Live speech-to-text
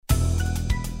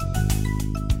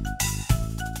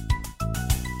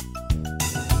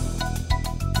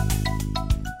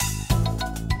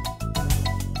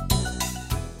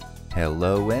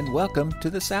Hello and welcome to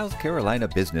the South Carolina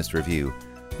Business Review.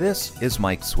 This is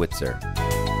Mike Switzer.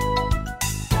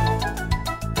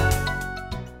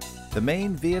 The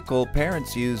main vehicle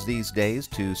parents use these days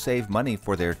to save money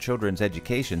for their children's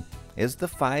education is the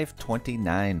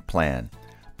 529 plan.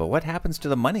 But what happens to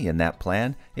the money in that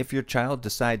plan if your child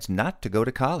decides not to go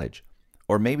to college?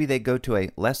 Or maybe they go to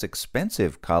a less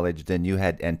expensive college than you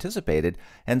had anticipated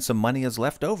and some money is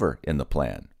left over in the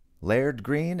plan. Laird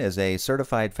Green is a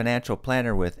certified financial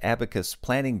planner with Abacus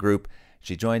Planning Group.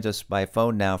 She joins us by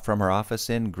phone now from her office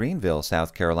in Greenville,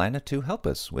 South Carolina, to help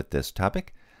us with this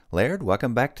topic. Laird,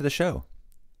 welcome back to the show.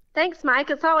 Thanks, Mike.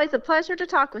 It's always a pleasure to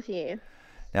talk with you.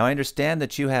 Now, I understand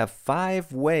that you have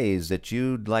 5 ways that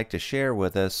you'd like to share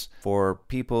with us for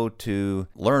people to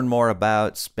learn more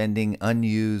about spending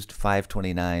unused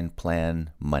 529 plan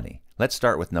money. Let's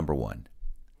start with number 1.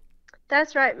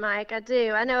 That's right, Mike. I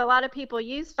do. I know a lot of people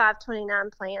use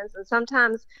 529 plans, and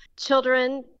sometimes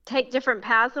children take different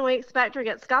paths than we expect or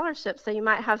get scholarships. So you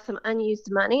might have some unused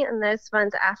money in those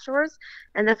funds afterwards.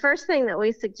 And the first thing that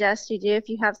we suggest you do if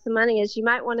you have some money is you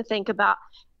might want to think about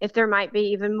if there might be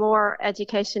even more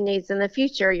education needs in the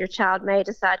future. Your child may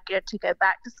decide to go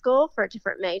back to school for a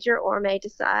different major or may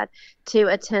decide to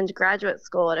attend graduate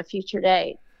school at a future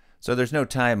date. So there's no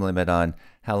time limit on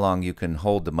how long you can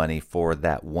hold the money for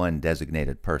that one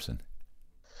designated person.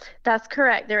 That's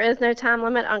correct. There is no time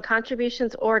limit on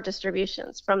contributions or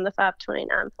distributions from the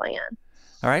 529 plan.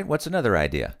 All right, what's another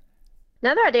idea?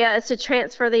 Another idea is to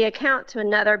transfer the account to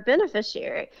another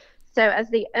beneficiary. So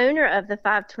as the owner of the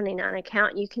 529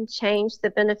 account, you can change the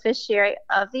beneficiary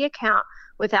of the account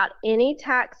without any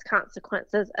tax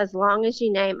consequences as long as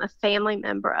you name a family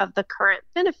member of the current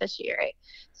beneficiary.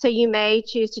 So you may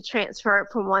choose to transfer it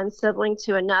from one sibling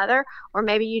to another, or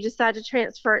maybe you decide to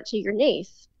transfer it to your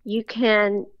niece. You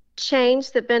can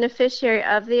change the beneficiary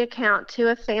of the account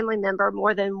to a family member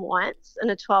more than once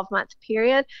in a 12-month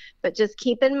period, but just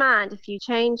keep in mind if you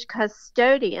change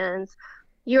custodians,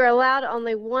 you're allowed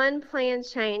only one plan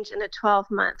change in a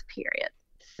 12-month period.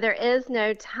 There is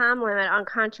no time limit on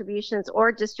contributions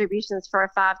or distributions for a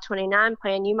 529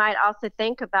 plan. You might also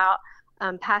think about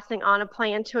passing on a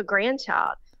plan to a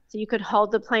grandchild. So you could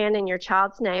hold the plan in your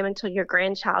child's name until your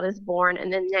grandchild is born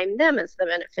and then name them as the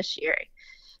beneficiary.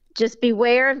 Just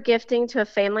beware of gifting to a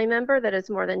family member that is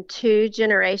more than 2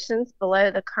 generations below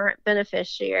the current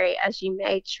beneficiary, as you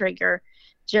may trigger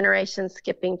generation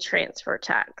skipping transfer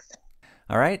tax.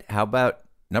 All right, how about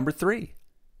number 3?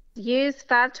 Use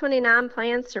 529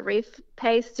 plans to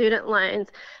repay student loans.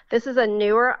 This is a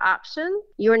newer option.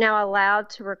 You are now allowed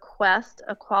to request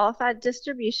a qualified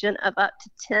distribution of up to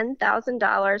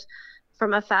 $10,000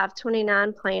 from a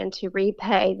 529 plan to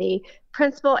repay the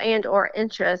principal and or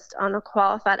interest on a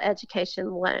qualified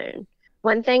education loan.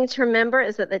 One thing to remember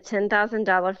is that the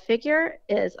 $10,000 figure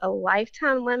is a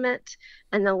lifetime limit,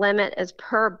 and the limit is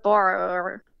per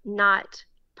borrower, not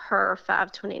per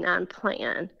 529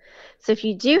 plan. So if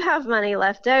you do have money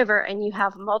left over and you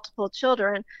have multiple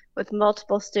children with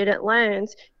multiple student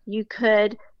loans, you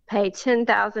could pay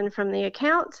 $10,000 from the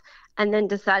account and then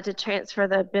decide to transfer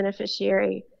the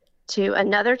beneficiary to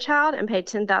another child and pay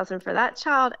 $10,000 for that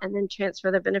child, and then transfer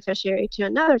the beneficiary to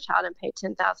another child and pay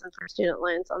 $10,000 for student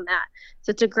loans on that. So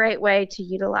it's a great way to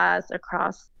utilize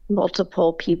across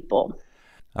multiple people.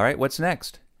 All right, what's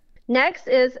next? Next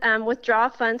is withdraw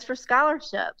funds for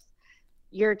scholarships.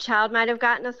 Your child might have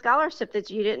gotten a scholarship that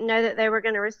you didn't know that they were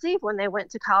going to receive when they went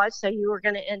to college, so you were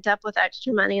going to end up with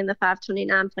extra money in the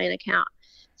 529 plan account.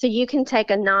 So you can take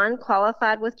a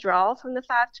non-qualified withdrawal from the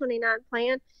 529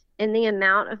 plan in the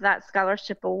amount of that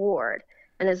scholarship award.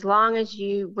 And as long as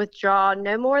you withdraw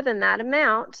no more than that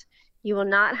amount, you will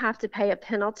not have to pay a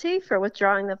penalty for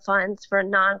withdrawing the funds for a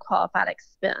non-qualified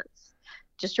expense.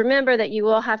 Just remember that you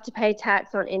will have to pay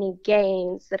tax on any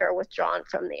gains that are withdrawn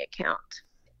from the account.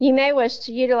 You may wish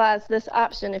to utilize this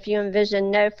option if you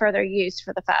envision no further use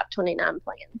for the 529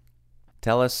 plan.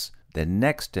 Tell us the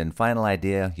next and final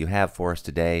idea you have for us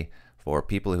today for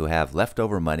people who have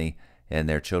leftover money in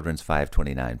their children's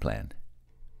 529 plan.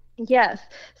 Yes.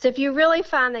 So if you really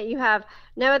find that you have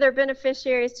no other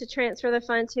beneficiaries to transfer the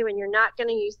fund to and you're not going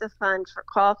to use the fund for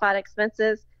qualified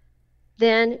expenses,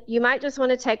 then you might just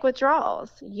want to take withdrawals.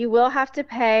 You will have to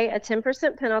pay a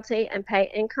 10% penalty and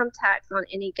pay income tax on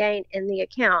any gain in the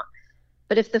account.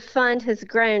 But if the fund has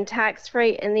grown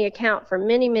tax-free in the account for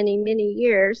many, many, many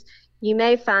years, you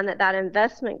may find that that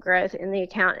investment growth in the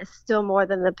account is still more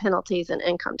than the penalties and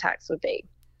income tax would be.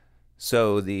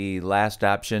 So the last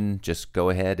option, just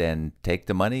go ahead and take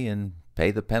the money and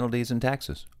pay the penalties and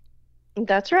taxes.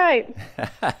 That's right.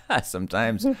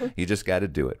 Sometimes you just got to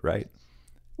do it, right?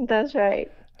 That's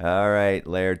right. All right,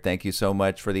 Laird, thank you so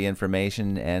much for the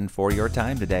information and for your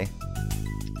time today.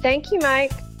 Thank you,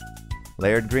 Mike.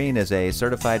 Laird Green is a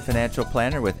certified financial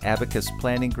planner with Abacus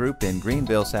Planning Group in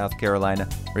Greenville, South Carolina.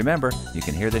 Remember, you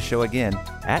can hear the show again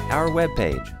at our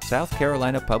webpage,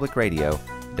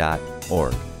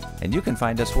 southcarolinapublicradio.org. And you can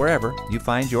find us wherever you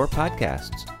find your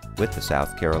podcasts. With the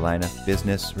South Carolina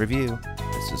Business Review,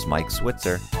 this is Mike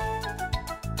Switzer.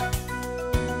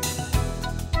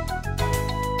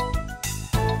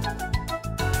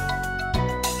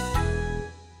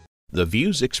 The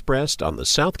views expressed on the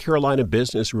South Carolina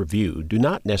Business Review do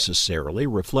not necessarily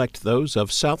reflect those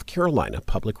of South Carolina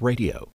Public Radio.